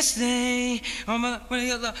 yesterday, oh, my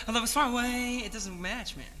love is far away. It doesn't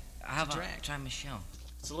match, man. How about try Michelle?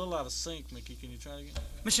 It's a little out of sync, Mickey. Can you try it again?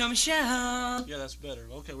 Michelle. Yeah, that's better.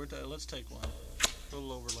 Okay, let's take one. A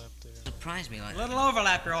little overlap there. Surprise me like that. Little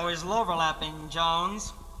overlap. You're always overlapping,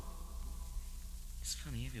 Jones. It's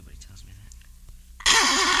funny, everybody tells me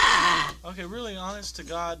that. Okay, really, honest to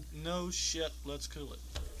God, no shit, let's cool it.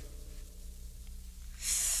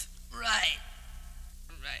 Right.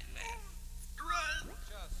 Right, man. Right.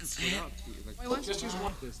 That's it. Just use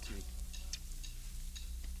one of this too.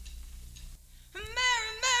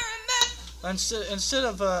 Instead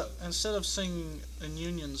of singing in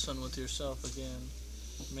unison with yourself again,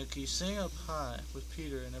 Mickey, sing up high with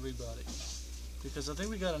Peter and everybody, because I think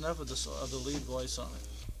we got enough of the lead voice on it.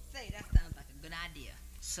 Say, that sounds like a good idea.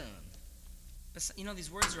 Son. But you know, these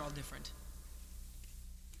words are all different.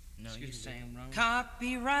 No, you're saying wrong.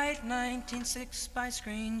 Copyright 1906 by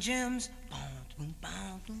Screen Gems.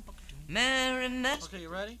 Marionette. Okay, you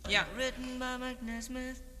ready? Yeah. Written by Mike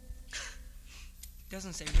Nesmith.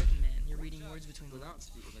 Doesn't say written, man. You're reading words between the lines.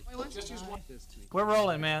 Just use one of this too. We're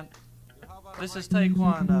rolling, man. This is take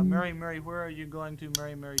one. Mary, Mary, where are you going to?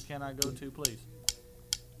 Mary, Mary, can I go to, please?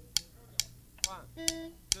 1,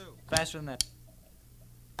 2. Faster than that.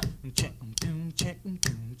 One, two,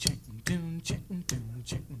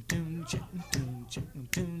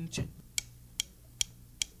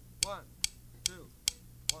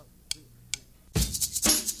 one, two.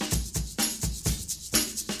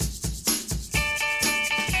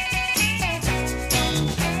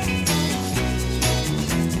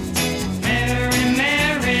 Mary,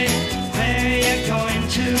 Mary, where you going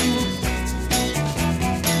to?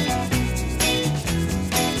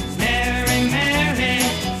 Mary, Mary,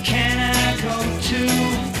 can I go to?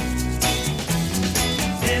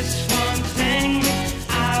 This one thing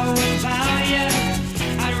I will vow you,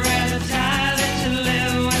 I'd rather die than to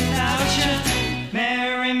live without you.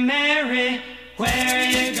 Mary, Mary, where are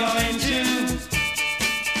you going to?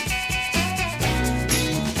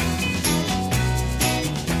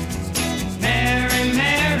 Mary,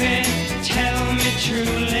 Mary, tell me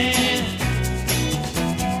truly,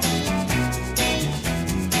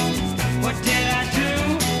 what did I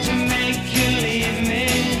do to make you leave me?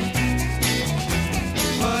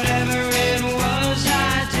 Whatever it was,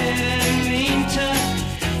 I didn't mean to.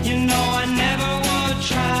 You know I never would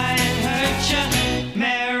try and hurt you.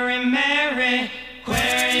 Mary, Mary,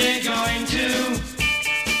 where are you going to?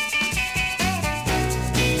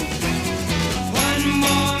 One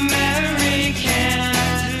more Mary can I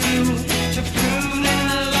do to prove that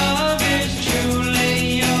my love is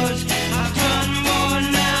truly yours. I've done more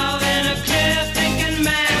now than a clear-thinking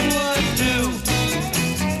man would do.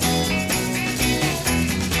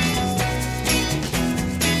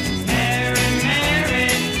 Mary, Mary,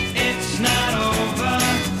 it's not over.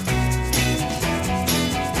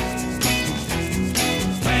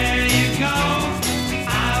 Where you go,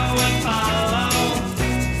 I will follow.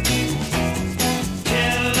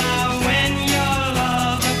 Till I win your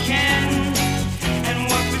love again and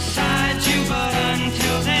walk beside you, but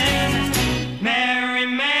until then, Mary,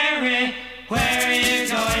 Mary, where are you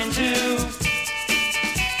going to?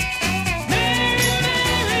 Mary,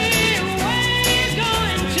 Mary, where are you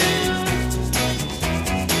going to?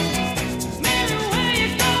 Mary, where you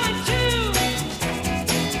going to?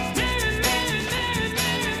 Mary, Mary, Mary,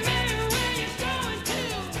 Mary, Mary, where you going to?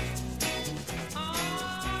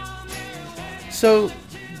 So,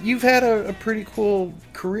 you've had a pretty cool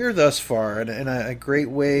career thus far, and a great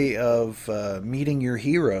way of meeting your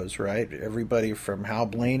heroes, right? Everybody from Hal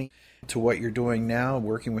Blaney to what you're doing now,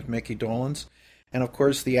 working with Mickey Dolenz. And of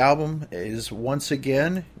course, the album is once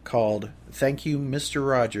again called Thank You, Mr.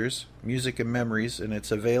 Rogers, Music and Memories, and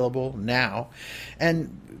it's available now.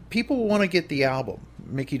 And people will want to get the album.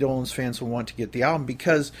 Mickey Dolenz fans will want to get the album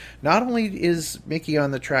because not only is Mickey on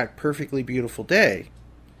the track Perfectly Beautiful Day,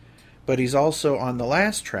 but he's also on the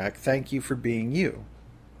last track, Thank You for Being You,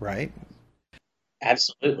 right?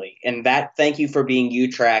 Absolutely. And that Thank You for Being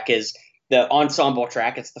You track is the ensemble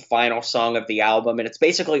track. It's the final song of the album. And it's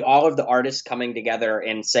basically all of the artists coming together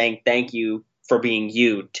and saying thank you for being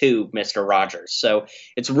you to Mr. Rogers. So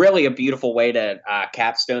it's really a beautiful way to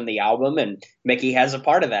capstone the album. And Mickey has a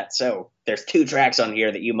part of that. So there's 2 tracks on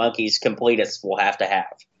here that you Monkees completists will have to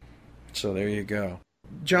have. So there you go.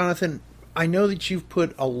 Jonathan, I know that you've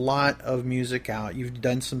put a lot of music out. You've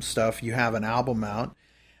done some stuff. You have an album out.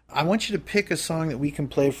 I want you to pick a song that we can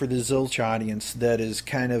play for the Zilch audience that is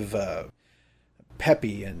kind of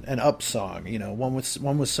peppy and an up song. You know, one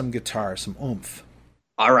with some guitar, some oomph.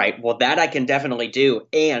 All right. Well, that I can definitely do.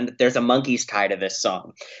 And there's a Monkees tie to this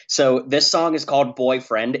song. So this song is called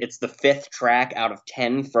Boyfriend. It's the 5th track out of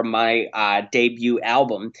 10 from my debut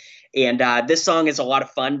album. And this song is a lot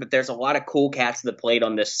of fun, but there's a lot of cool cats that played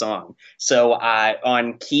on this song. So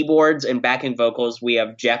on keyboards and backing vocals, we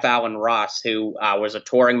have Jeff Allen Ross, who was a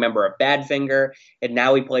touring member of Badfinger, and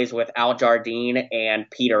now he plays with Al Jardine and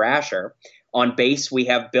Peter Asher. On bass, we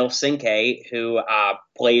have Bill Cinque, who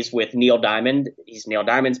plays with Neil Diamond. He's Neil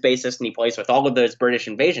Diamond's bassist, and he plays with all of those British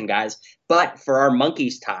Invasion guys. But for our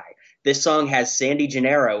Monkees tie, this song has Sandy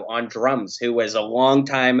Gennaro on drums, who was a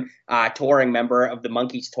longtime touring member of the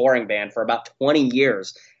Monkees touring band for about 20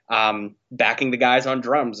 years, backing the guys on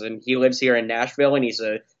drums. And he lives here in Nashville, and he's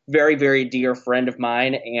a very, very dear friend of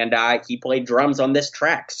mine, and he played drums on this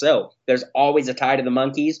track. So there's always a tie to the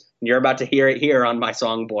Monkees, and you're about to hear it here on my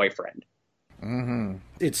song Boyfriend. Mm-hmm.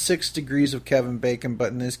 It's 6 degrees of Kevin Bacon,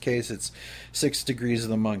 but in this case, it's 6 degrees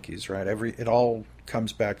of the Monkees, right? It all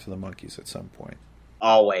comes back to the Monkees at some point.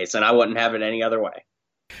 Always, and I wouldn't have it any other way.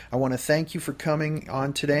 I want to thank you for coming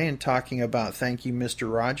on today and talking about Thank You,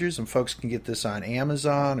 Mr. Rogers, and folks can get this on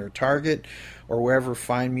Amazon or Target or wherever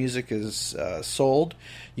fine music is sold.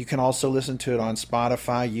 You can also listen to it on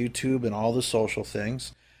Spotify, YouTube, and all the social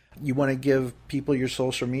things. You want to give people your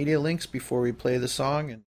social media links before we play the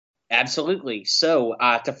song? Absolutely. So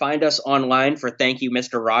to find us online for Thank You,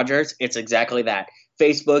 Mr. Rogers, it's exactly that.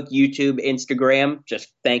 Facebook, YouTube, Instagram, just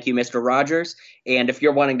Thank You, Mr. Rogers. And if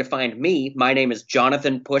you're wanting to find me, my name is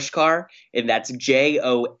Jonathan Pushkar, and that's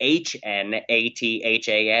JOHNATHAN,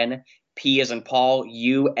 P as in Paul,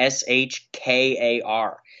 USHKAR.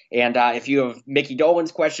 And if you have Mickey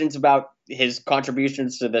Dolenz questions about his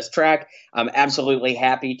contributions to this track, I'm absolutely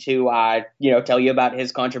happy to tell you about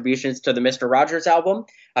his contributions to the Mr. Rogers album.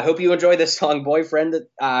 I hope you enjoy this song, Boyfriend,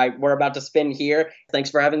 that we're about to spin here. Thanks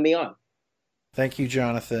for having me on. Thank you,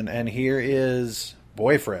 Jonathan. And here is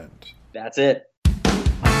Boyfriend. That's it.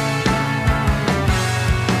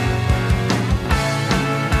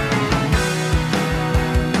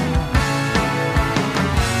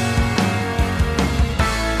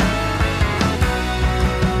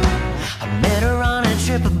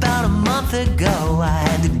 About a month ago, I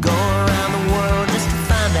had to go around the world just to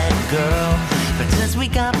find that girl. But since we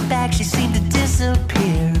got back, she seemed to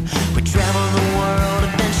disappear. We traveled the world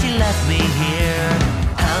and then she left me here.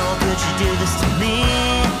 How could she do this to me?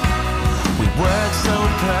 We worked so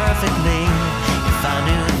perfectly. If I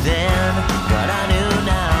knew then what I knew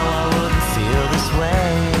now, I wouldn't feel this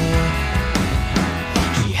way.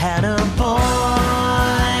 She had a boyfriend.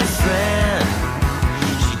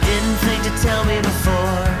 She didn't think to tell me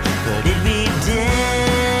before, but it'd be different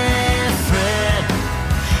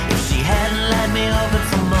if she hadn't let me open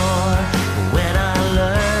for more. But when I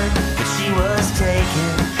learned that she was taken,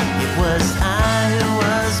 it was I who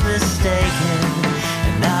was mistaken.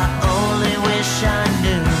 And I only wish I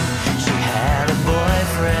knew she had a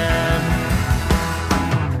boyfriend.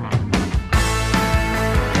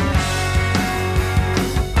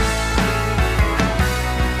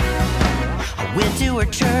 I went to her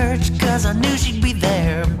church cause I knew she'd be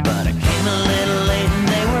there, but I came a little late and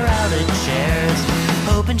they were out of chairs.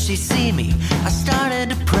 Hoping she'd see me, I started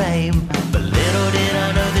to pray, but little did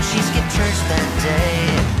I know that she'd skip church that day.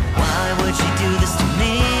 Why would she do this to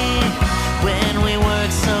me when we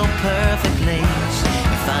worked so perfectly?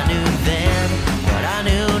 If I knew then what I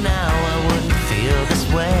knew now, I wouldn't feel this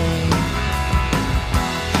way.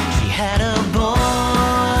 She had a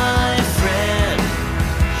boyfriend.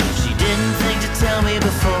 She didn't think to tell me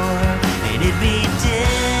before, and it'd be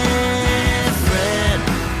different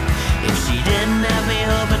if she didn't have me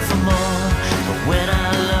hoping for more. But when I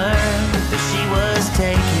learned that she was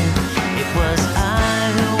taken, it was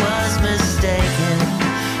I who was mistaken.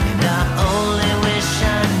 And I only wish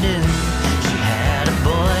I knew she had a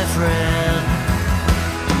boyfriend.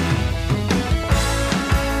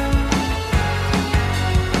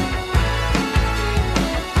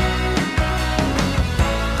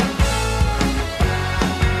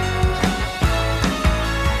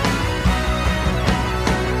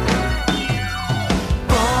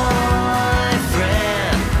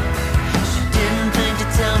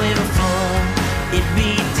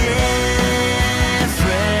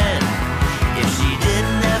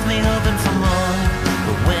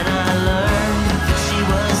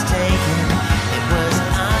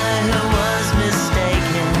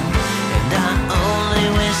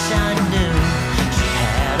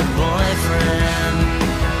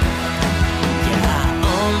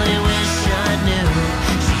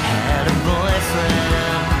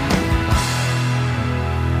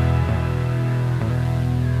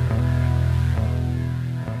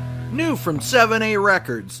 New from 7A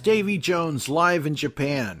Records, Davy Jones live in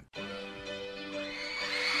Japan.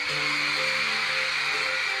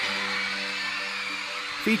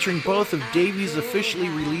 Featuring both of Davy's officially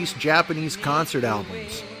released Japanese concert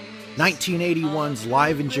albums, 1981's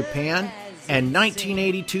Live in Japan and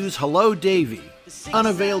 1982's Hello Davy.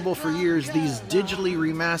 Unavailable for years, these digitally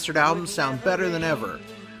remastered albums sound better than ever.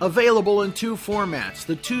 Available in 2 formats,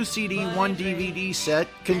 the 2 CD, 1 DVD set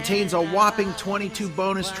contains a whopping 22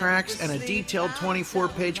 bonus tracks and a detailed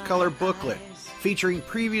 24-page color booklet featuring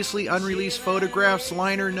previously unreleased photographs,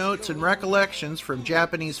 liner notes, and recollections from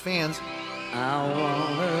Japanese fans. I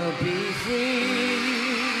wanna be free,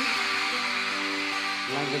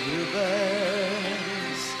 like the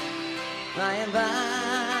bluebirds flying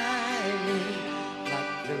by me,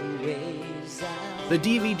 like the waves. The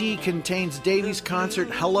DVD contains Davy's concert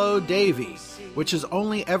Hello Davy, which has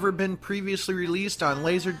only ever been previously released on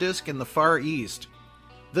Laserdisc in the Far East.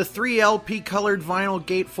 The 3 LP colored vinyl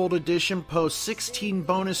gatefold edition posts 16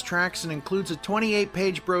 bonus tracks and includes a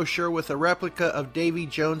 28-page brochure with a replica of Davy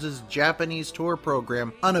Jones's Japanese tour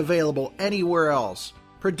program, unavailable anywhere else.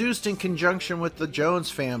 Produced in conjunction with the Jones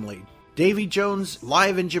family, Davy Jones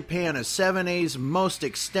Live in Japan is 7A's most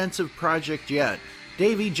extensive project yet.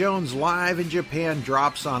 Davy Jones Live in Japan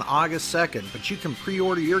drops on August 2nd, but you can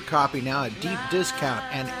pre-order your copy now at deep discount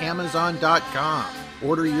and Amazon.com.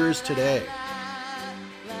 Order yours today.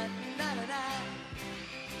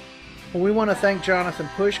 Well, we want to thank Jonathan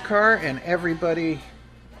Pushkar and everybody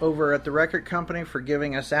over at the record company for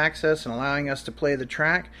giving us access and allowing us to play the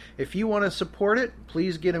track. If you want to support it,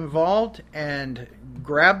 please get involved and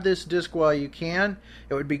grab this disc while you can.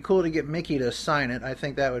 It would be cool to get Mickey to sign it. I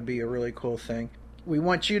think that would be a really cool thing. We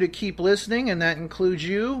want you to keep listening, and that includes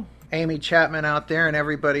you, Amy Chapman out there, and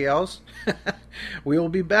everybody else. We will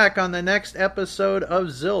be back on the next episode of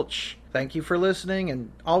Zilch. Thank you for listening,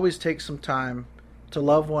 and always take some time to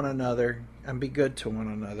love one another and be good to one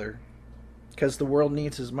another, because the world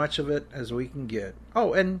needs as much of it as we can get.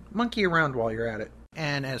 Oh, and monkey around while you're at it.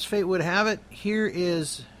 And as fate would have it, here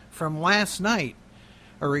is from last night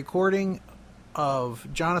a recording of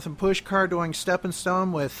Jonathan Pushkar doing Steppin'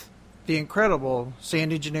 Stone with the incredible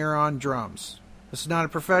Sandy Gennaro on drums. This is not a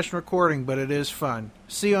professional recording, but it is fun.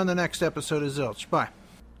 See you on the next episode of Zilch. Bye.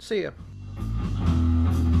 See ya.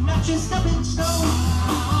 Not your stepping stone.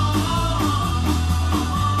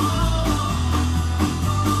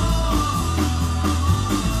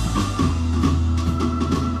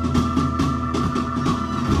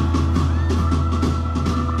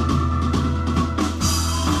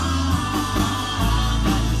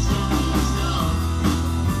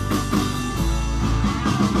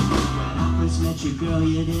 You girl,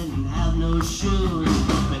 you didn't have no shoes,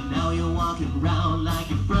 but now you're walking around like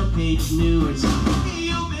your front page news.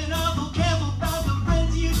 You've been awful careful about the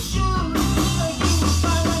friends you choose. You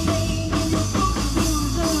find my name in your book of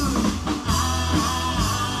news.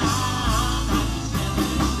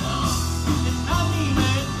 It's not me,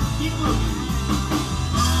 man. Keep moving.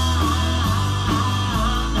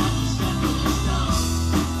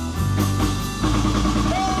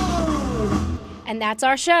 And that's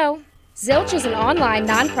our show. Zilch is an online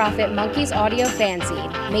nonprofit Monkees audio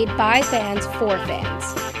fanzine made by fans for fans.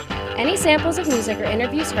 Any samples of music or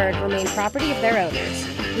interviews heard remain property of their owners.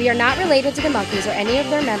 We are not related to the Monkees or any of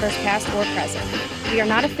their members past or present. We are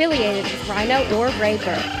not affiliated with Rhino or Ray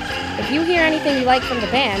Burke. If you hear anything you like from the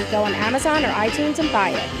band, go on Amazon or iTunes and buy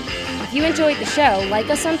it. If you enjoyed the show,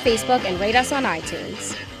 like us on Facebook and rate us on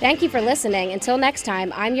iTunes. Thank you for listening. Until next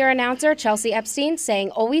time, I'm your announcer, Chelsea Epstein,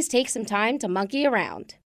 saying always take some time to monkey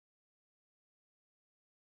around.